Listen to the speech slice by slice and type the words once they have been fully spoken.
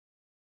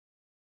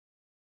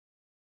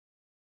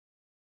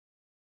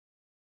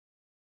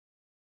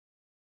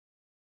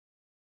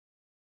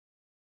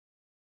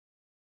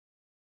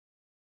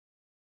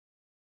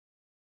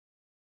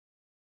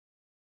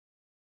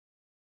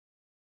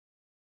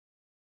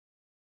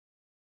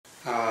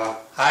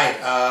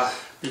Hi,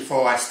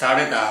 before I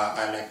started,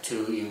 I'd like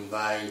to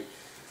invite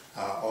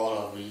all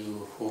of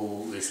you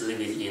who is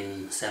living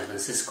in San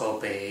Francisco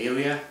Bay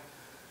Area.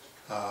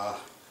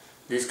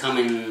 This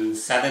coming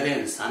Saturday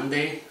and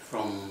Sunday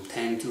from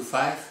 10 to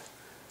 5,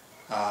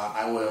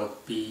 I will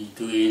be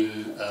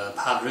doing a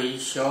pottery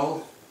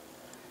show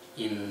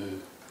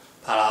in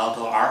Palo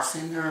Alto Art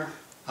Center.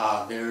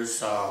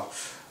 There's about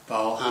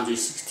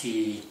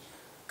 160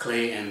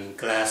 clay and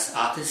glass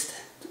artists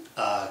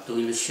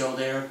doing the show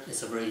there.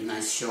 It's a very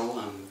nice show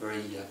and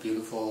very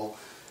beautiful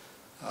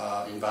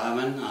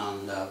environment,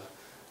 and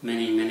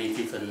many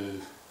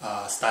different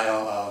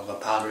style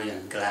of pottery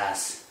and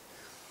glass.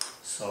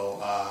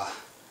 So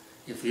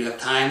if you have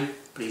time,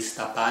 please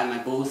stop by my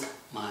booth.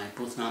 My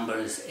booth number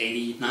is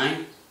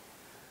 89.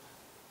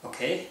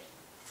 Okay,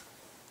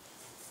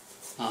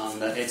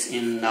 and it's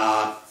in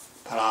Palo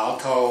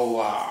Alto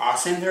Art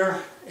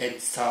Center.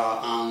 It's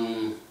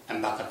on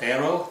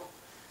Embarcadero.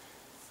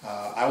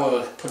 I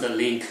will put a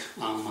link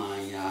on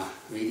my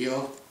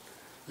video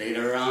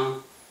later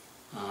on,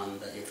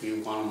 and if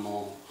you want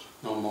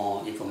know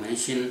more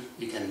information,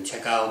 you can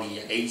check out the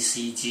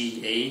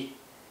ACGA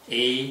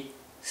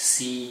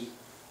ACGA.net.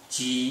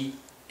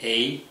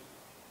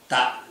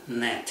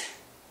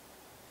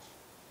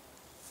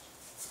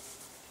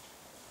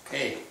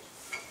 Okay.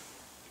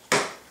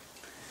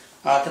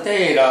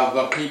 Today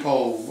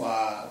people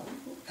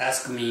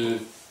ask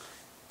me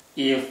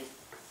if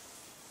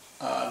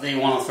they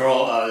want to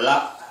throw a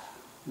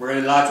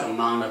very large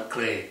amount of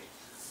clay,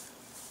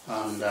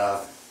 and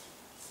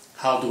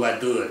how do I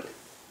do it?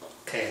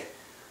 Okay,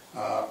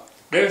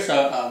 there's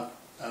a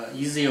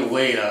easier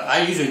way.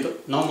 I usually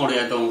normally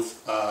I don't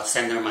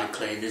center my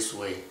clay this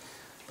way,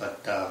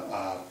 but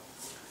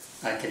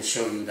I can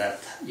show you that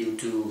you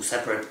do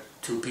separate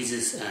two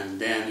pieces and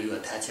then you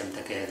attach them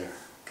together.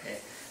 Okay,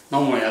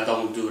 normally I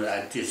don't do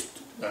that. I just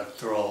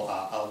throw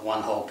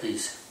one whole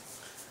piece.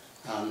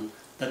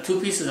 The two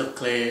pieces of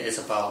clay is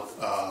about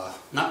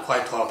not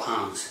quite 12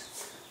 pounds,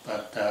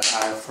 but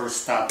I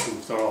first start to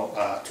throw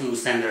to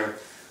center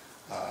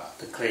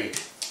the clay.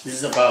 This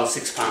is about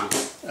 6 pounds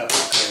of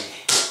clay.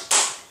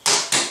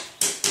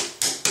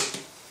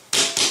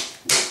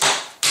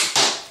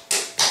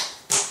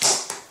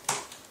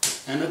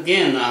 And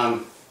again,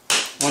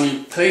 when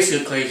you place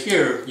your clay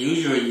here,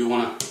 usually you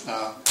want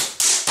to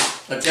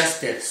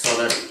adjust it so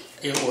that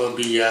it will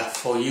be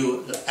for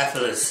you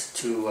effortless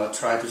to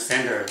try to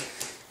center it.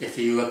 If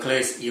your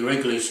clay is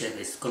irregular shape,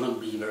 it's going to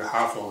be very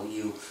hard for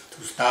you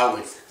to start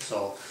with.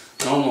 So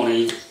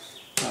normally,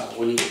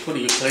 when you put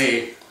your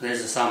clay,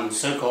 there's some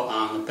circle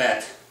on the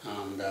bed,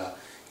 and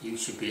you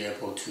should be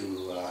able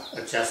to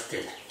adjust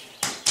it.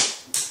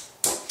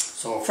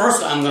 So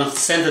first, I'm going to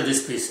center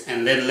this piece,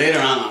 and then later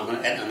on, I'm going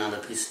to add another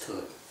piece to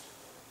it.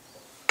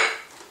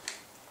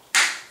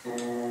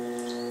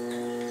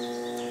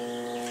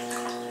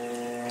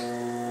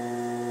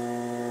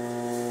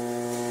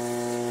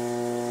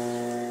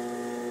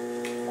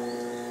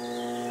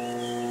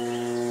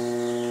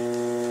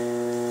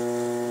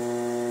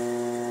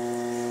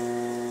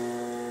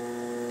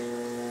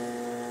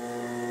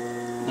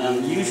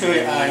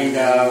 Usually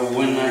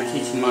when I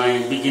teach my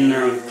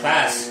beginner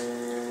class,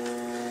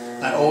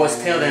 I always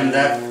tell them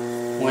that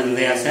when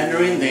they are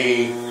centering,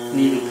 they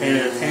need to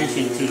pay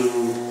attention to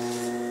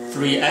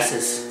 3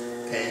 S's.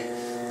 Okay,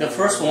 the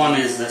first one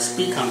is the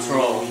speed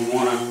control. You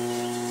want to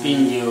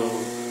spin your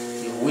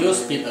wheel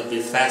speed a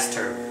bit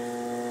faster,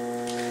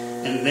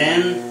 and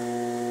then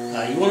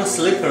you want to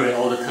slippery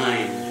all the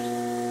time.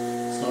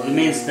 So it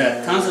means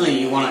that constantly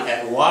you want to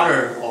add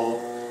water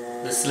or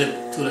the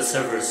slip to the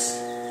surface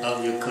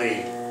of your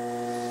clay.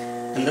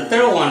 And the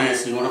third one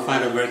is you want to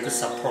find a very good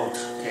support.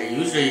 Okay,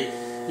 usually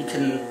you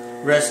can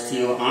rest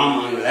your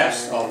arm on your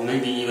laps, or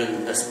maybe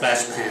even the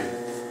splash pan.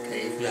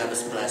 Okay, if you have a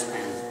splash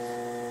pan.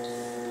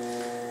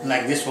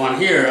 Like this one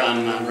here,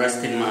 I'm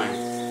resting my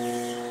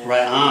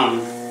right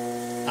arm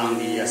on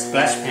the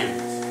splash pan,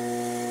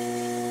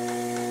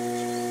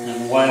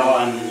 and while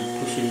I'm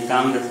pushing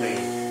down the clay,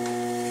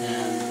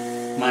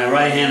 and my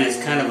right hand is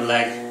kind of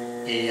like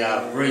a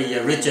very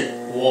rigid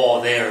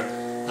wall there,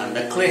 and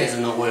the clay has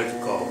nowhere to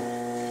go.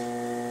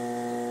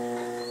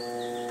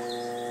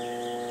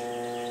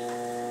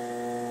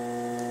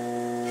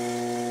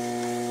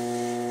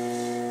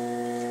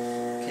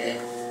 Okay,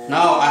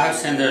 now I have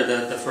centered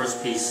the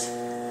first piece.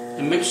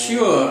 And make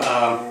sure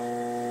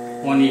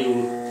when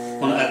you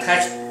want to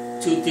attach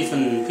 2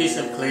 different pieces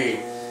of clay,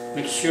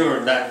 make sure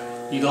that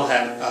you don't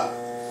have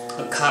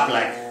a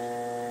cup-like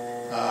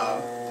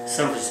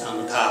surface on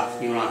the top.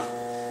 You want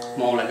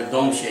more like a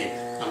dome shape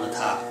on the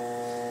top.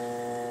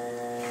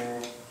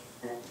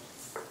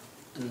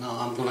 And now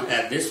I'm going to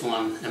add this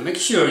one, and make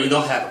sure you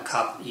don't have a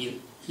cup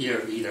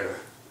here either.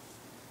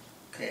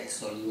 Okay,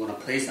 so you want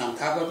to place on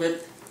top of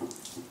it.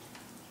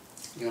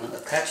 You want to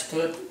attach to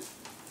it.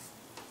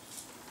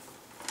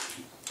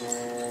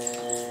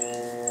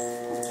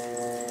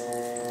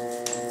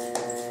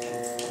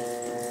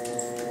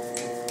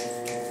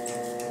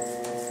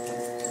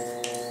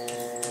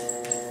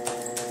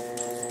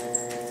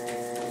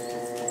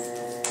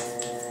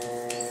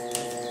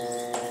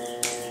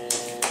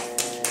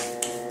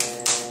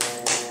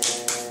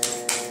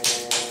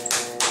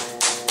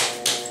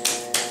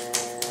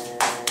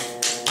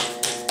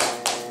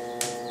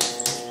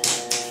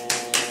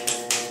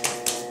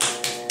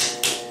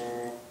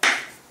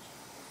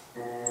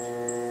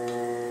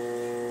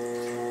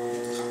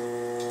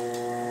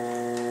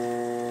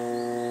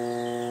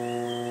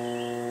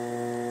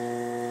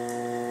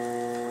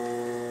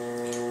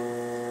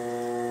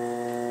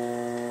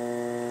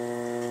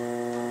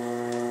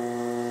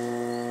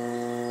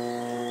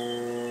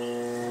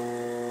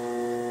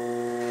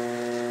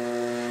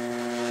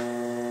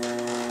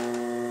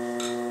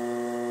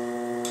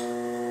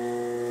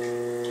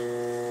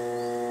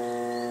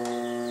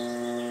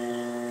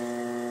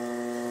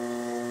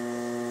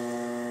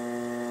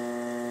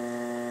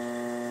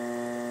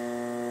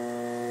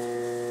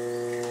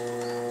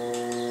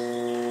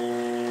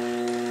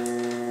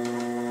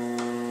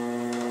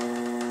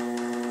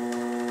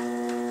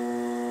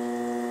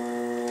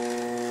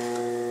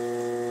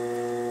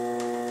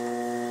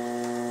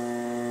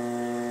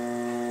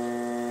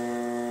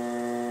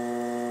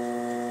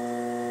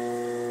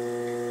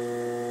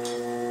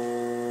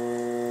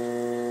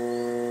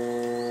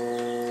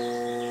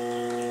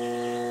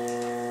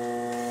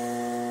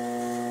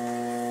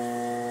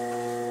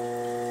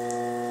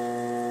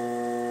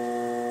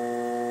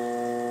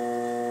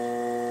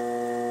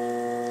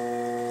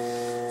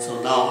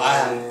 Now I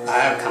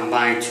have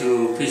combined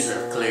two pieces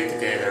of clay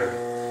together,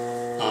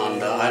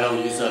 and I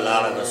don't use a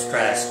lot of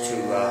stress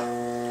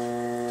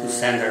to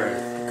center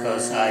it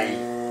because I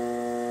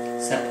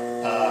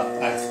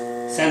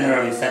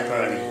center them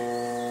separately.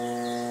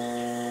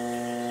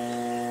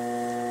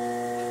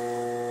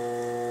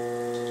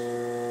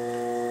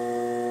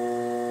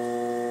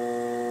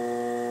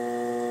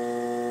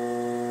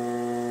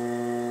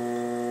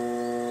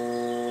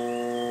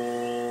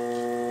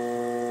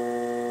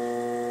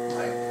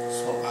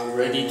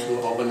 Ready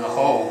to open a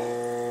hole.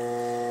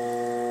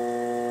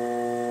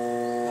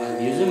 I'm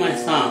using my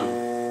thumb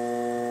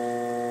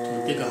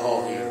to dig a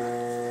hole here.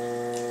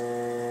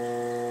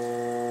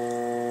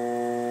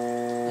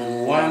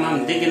 And while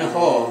I'm digging a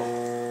hole,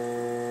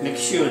 make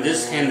sure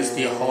this hand is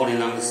still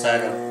holding on the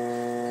side of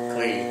the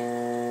clay.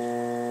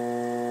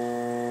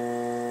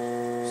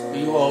 So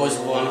you always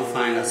want to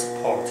find a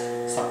support.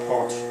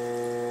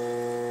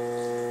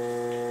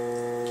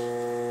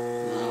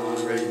 Now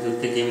I'm ready to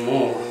dig in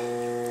more.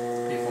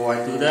 Before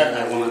I do that,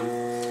 I want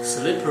it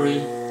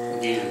slippery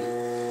again,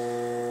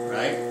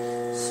 right?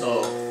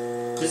 So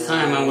this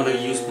time I'm going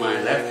to use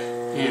my left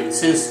hand.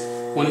 Since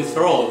when you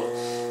throw,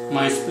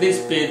 my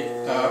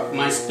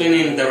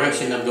spinning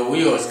direction of the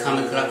wheel is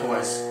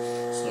counterclockwise,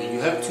 so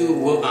you have to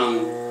work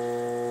on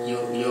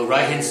your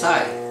right hand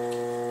side,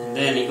 and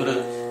then you're going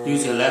to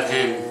use your left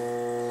hand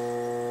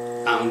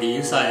on the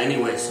inside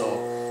anyway. So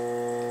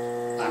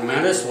I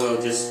might as well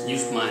just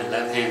use my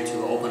left hand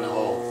to open the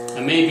hole.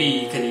 And maybe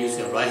you can use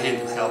your right hand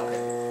to help it.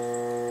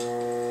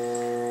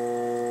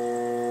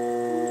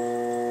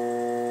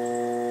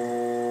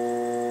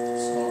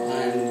 So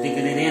I'm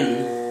digging it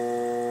in.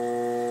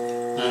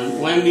 And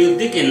when you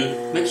dig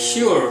in, make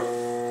sure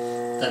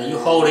that you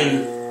hold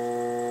in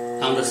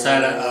on the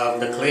side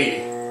of the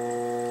clay.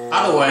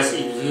 Otherwise,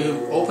 if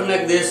you open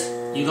like this,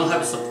 you don't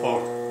have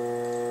support.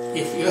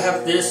 If you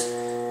have this,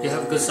 you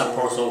have good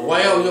support. So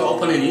while you're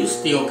opening, you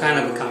still kind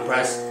of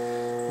compress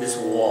this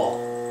wall,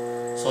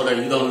 so that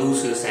you don't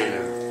lose your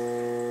center.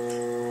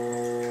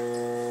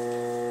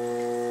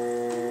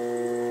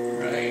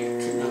 Right,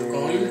 keep on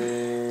going.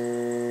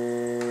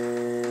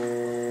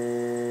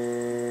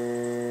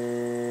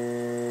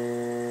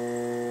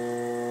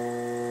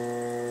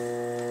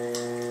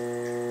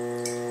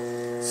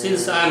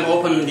 Since I'm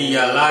opening the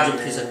larger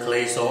piece of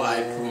clay, so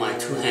I put my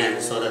two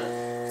hands so that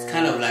it's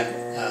kind of like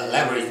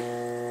leverage.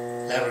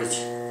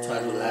 Try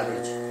to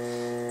leverage.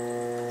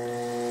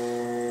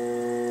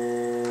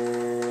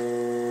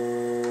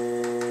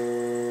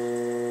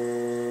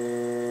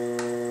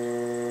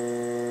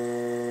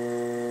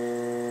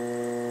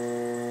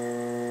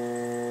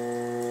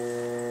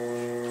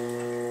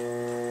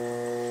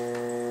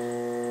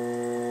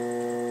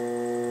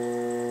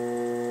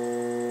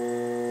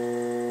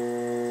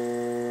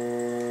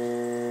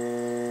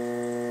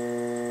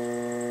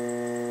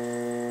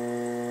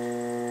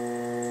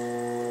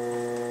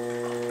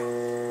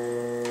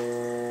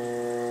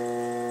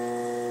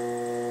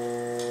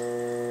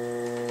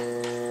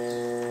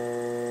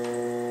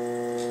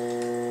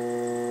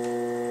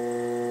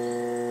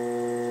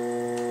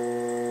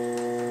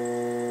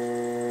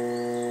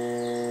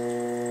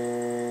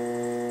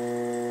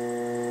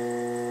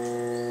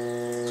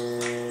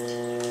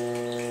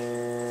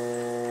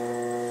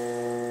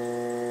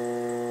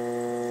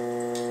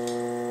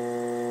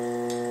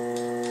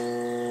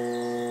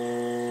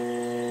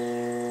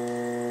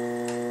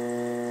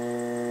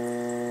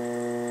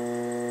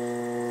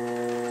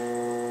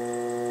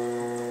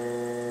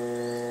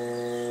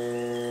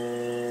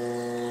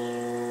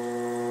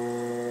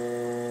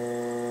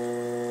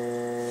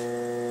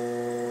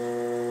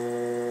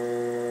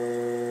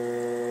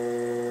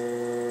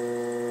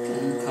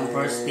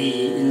 Compress the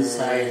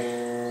inside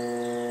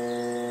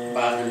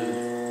bottom.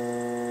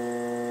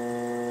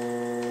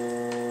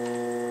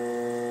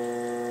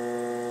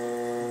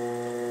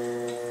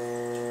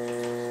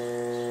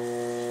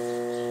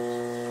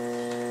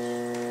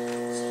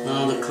 So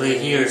now the clay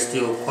here is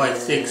still quite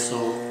thick,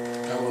 so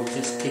I will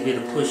just give it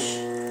a push.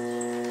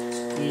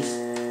 Squeeze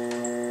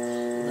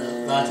the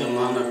large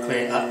amount of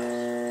clay up.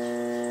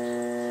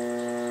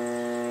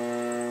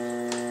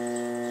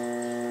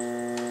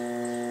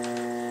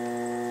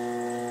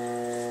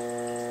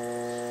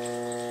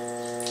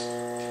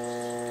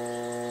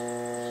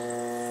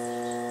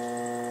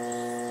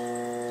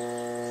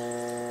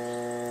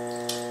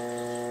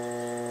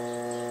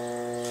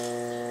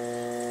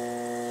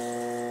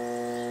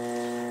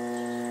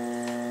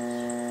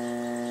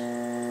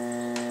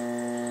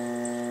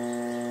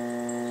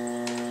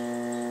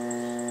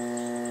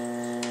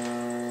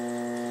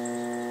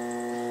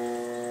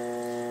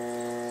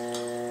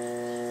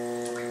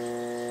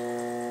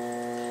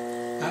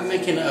 I'm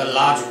making a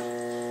large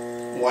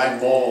white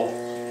ball,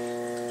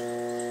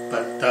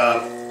 but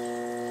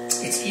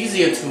it's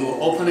easier to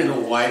open it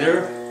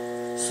wider.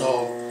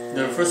 So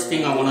the first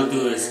thing I want to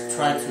do is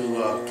try to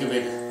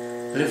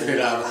lift it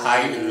up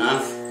high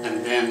enough,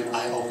 and then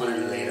I open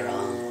it later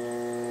on.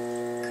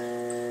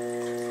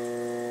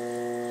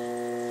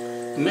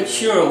 Make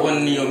sure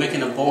when you're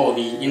making a ball,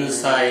 the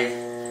inside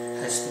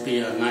has to be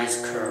a nice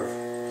curve.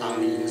 on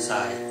the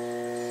inside.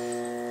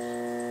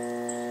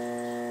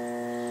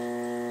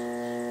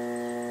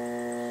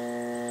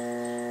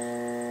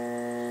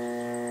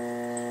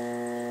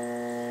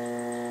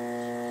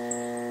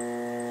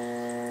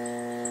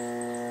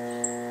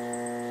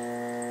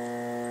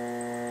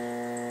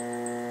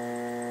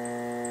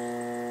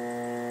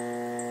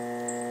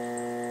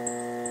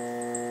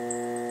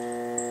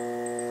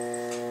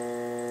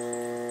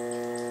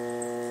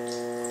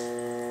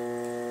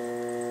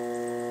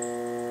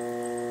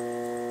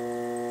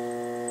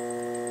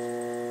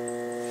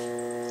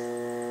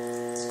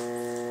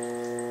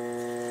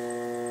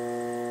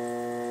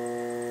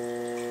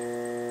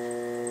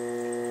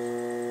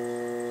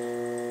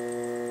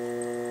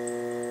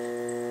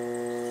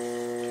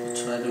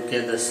 Try to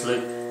get the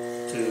slip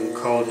to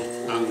coat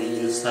it on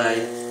the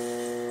inside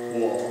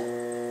wall.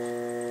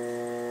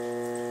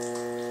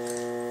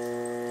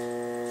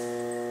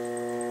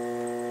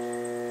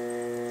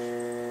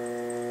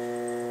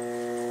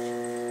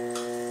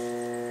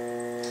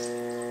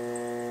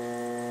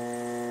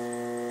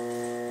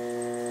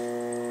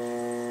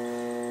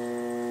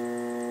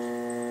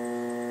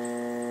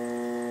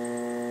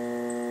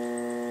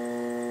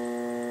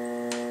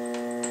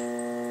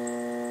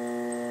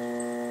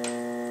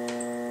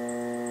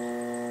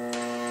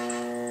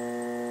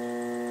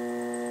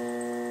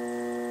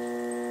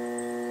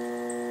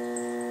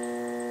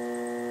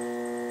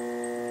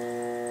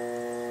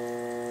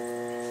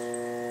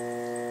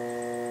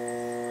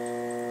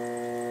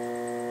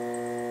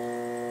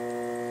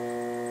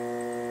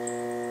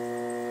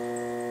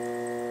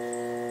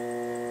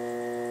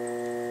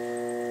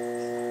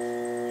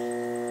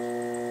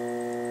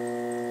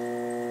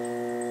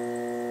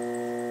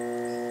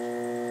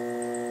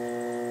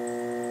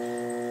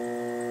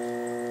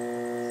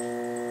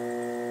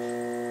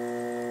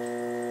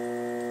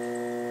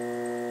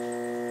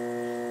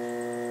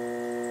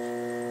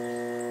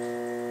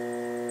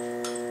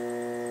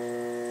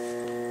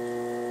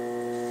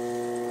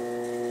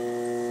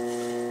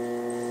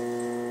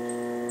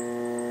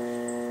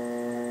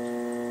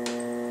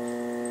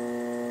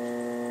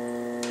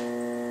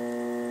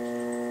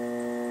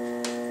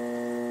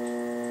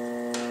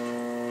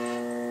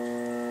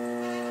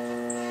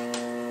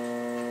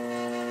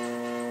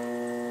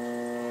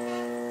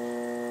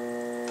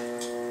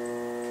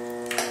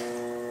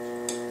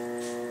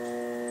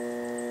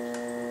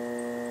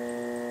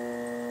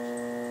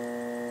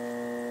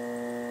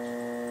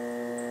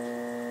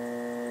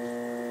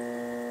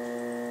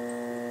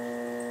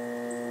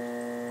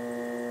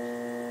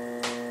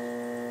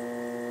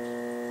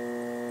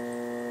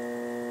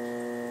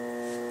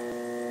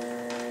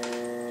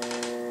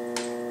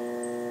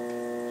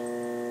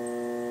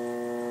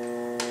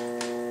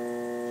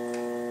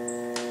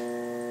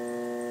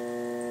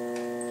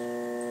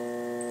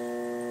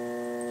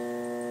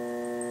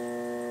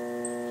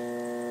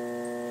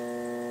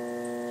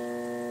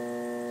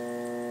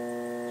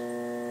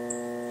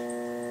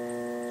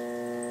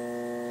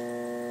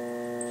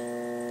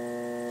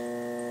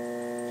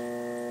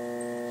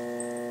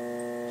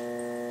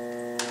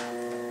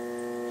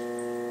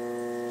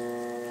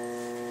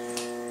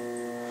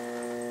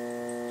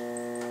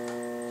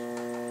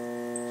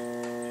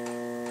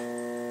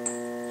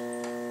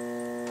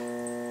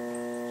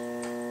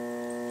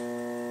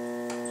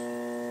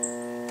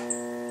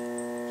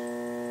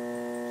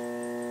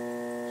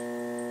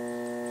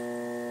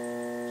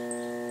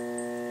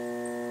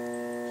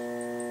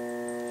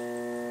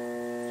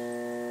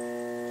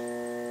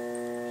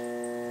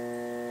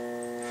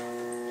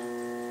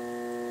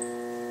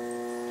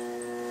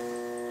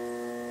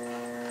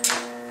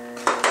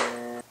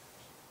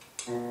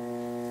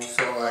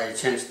 I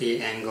changed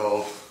the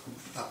angle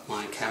of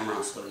my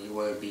camera so you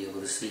will be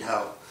able to see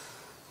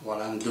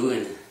what I'm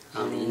doing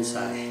on the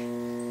inside.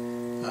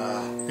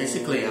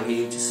 Basically, I'm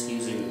just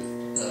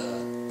using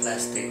a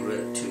plastic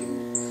rib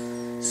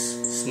to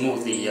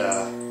smooth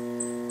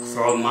the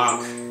throat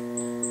mark.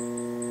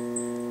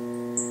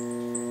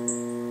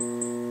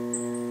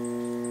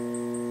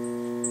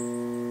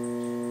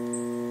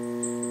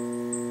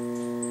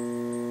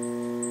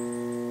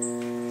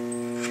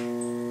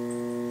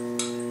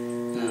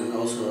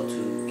 Also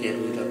to get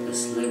rid of the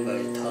slip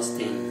I tossed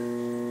in.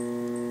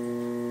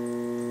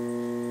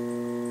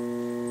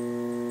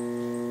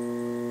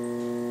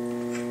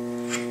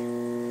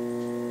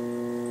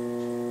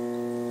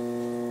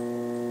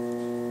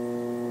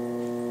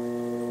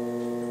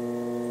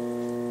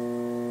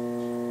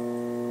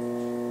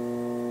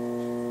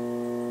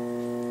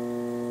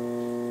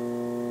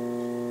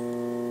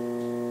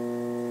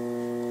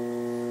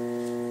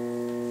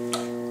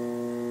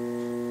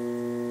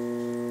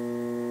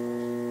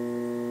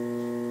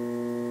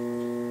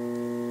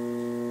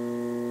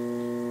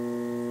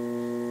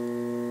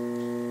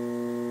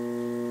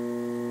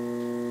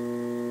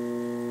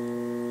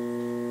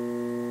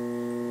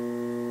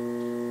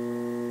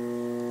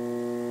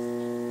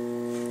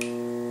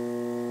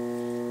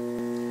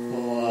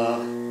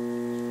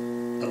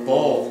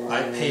 Bowl,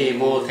 I pay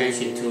more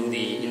attention to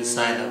the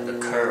inside of the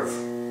curve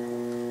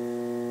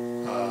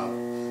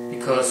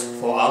because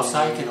for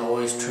outside you can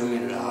always trim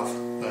it off,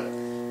 but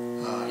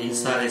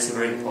inside is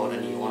very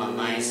important. You want it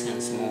nice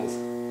and smooth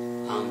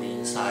on the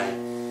inside,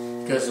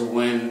 because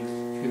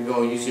when you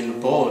go using the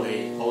bowl,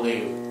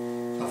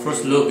 the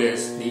first look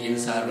is the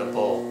inside of the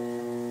bowl,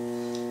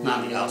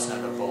 not the outside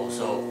of the bowl.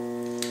 So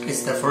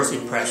it's the first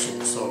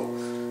impression. So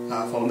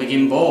for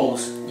making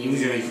bowls,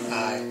 usually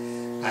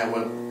I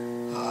would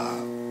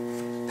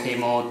pay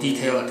more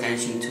detailed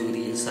attention to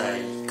the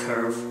inside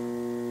curve.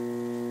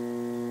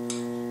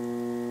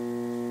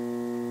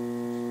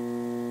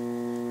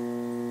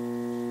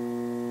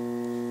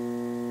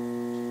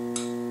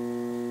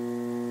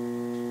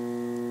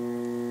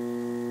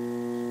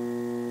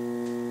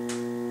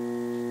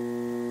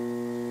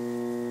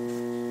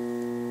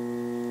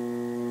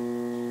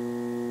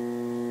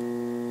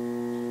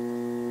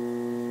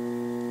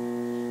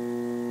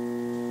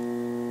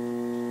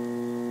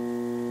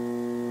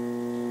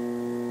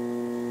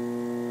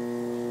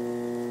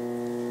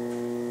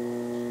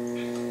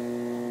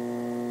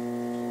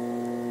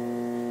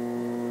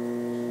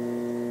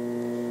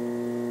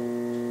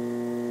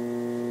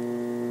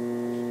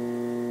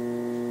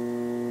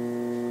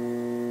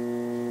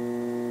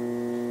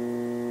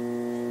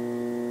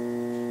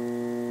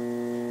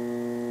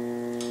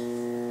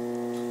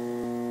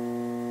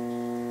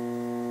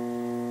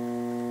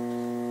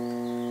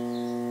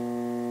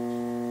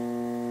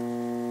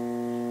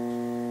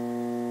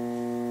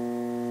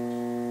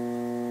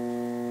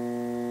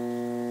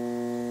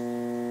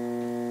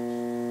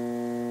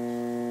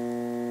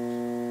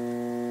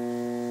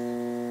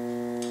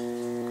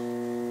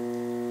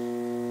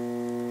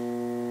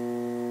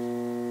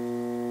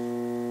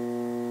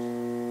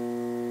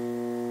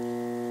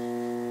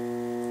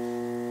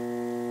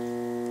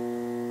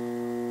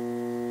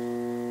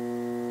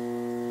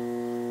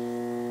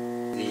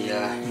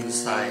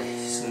 Inside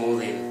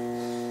smoothing,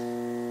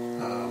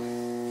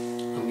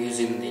 I'm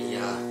using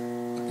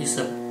a piece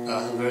of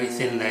very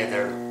thin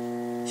leather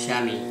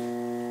chamois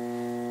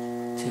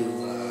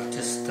to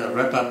just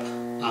wrap up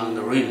on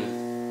the rim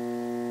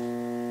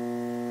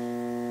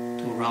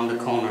to round the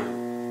corner.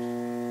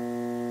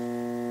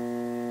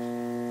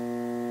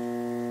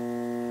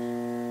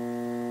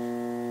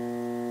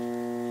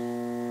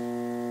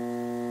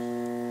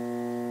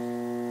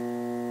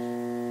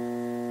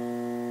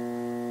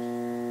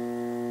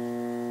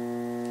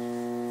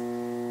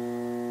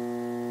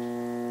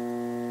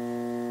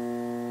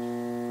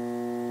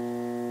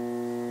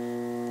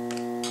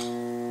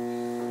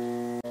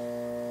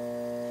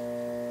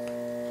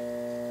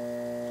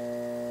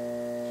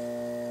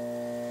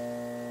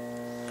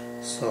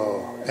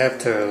 So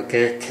after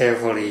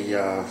carefully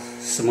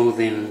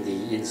smoothing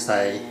the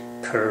inside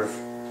curve,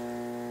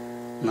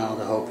 now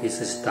the whole piece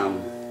is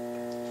done.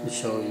 I'm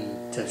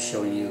just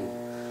showing you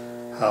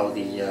how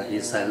the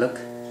inside look.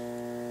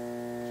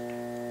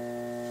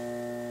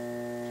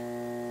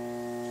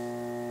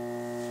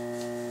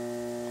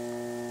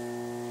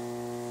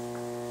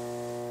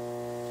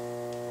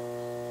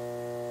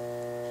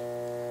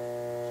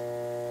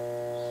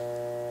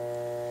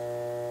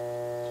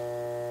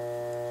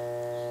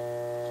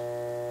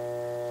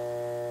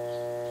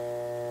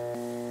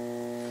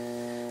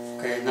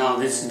 Okay, now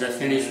this is the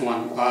finished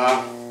one.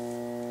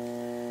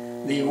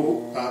 The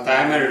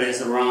diameter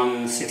is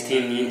around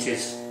 16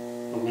 inches,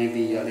 or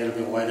maybe a little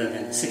bit wider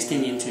than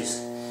 16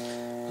 inches,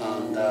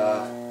 and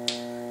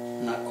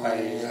not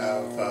quite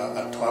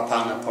a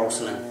 12-pound of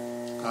porcelain.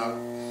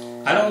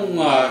 I don't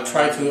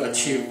try to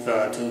achieve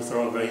to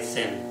throw very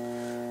thin.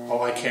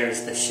 All I care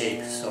is the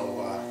shape. So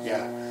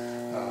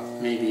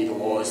maybe the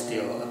wall is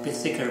still a bit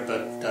thicker,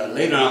 but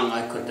later on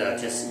I could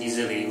just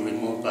easily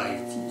remove by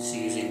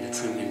using the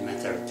trimming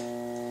method.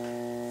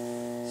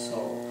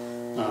 So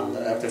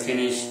after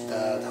finish,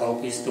 the whole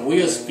piece, the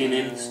wheel is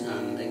spinning,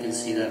 and you can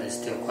see that it's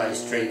still quite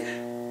straight.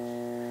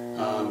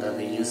 And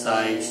the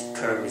inside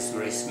curve is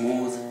very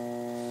smooth.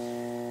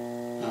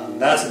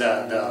 That's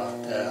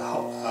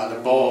the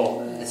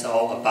ball is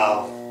all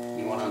about.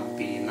 You want to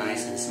be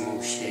nice and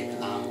smooth shape,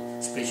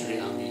 especially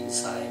on the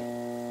inside.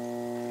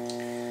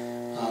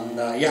 And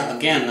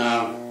again,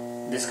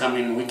 this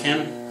coming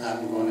weekend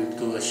I'm going to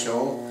do a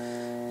show,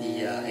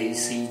 the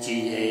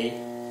ACGA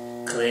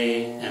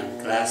Clay and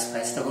Glass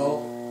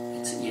Festival.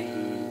 It's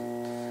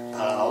in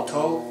Palo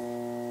Alto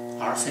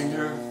Art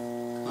Center,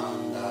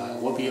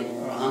 and will be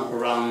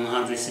around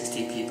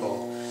 160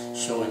 people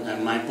showing.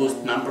 And my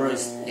booth number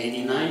is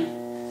 89,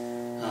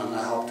 and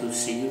I hope to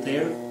see you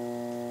there.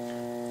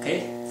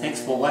 Okay,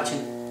 thanks for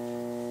watching.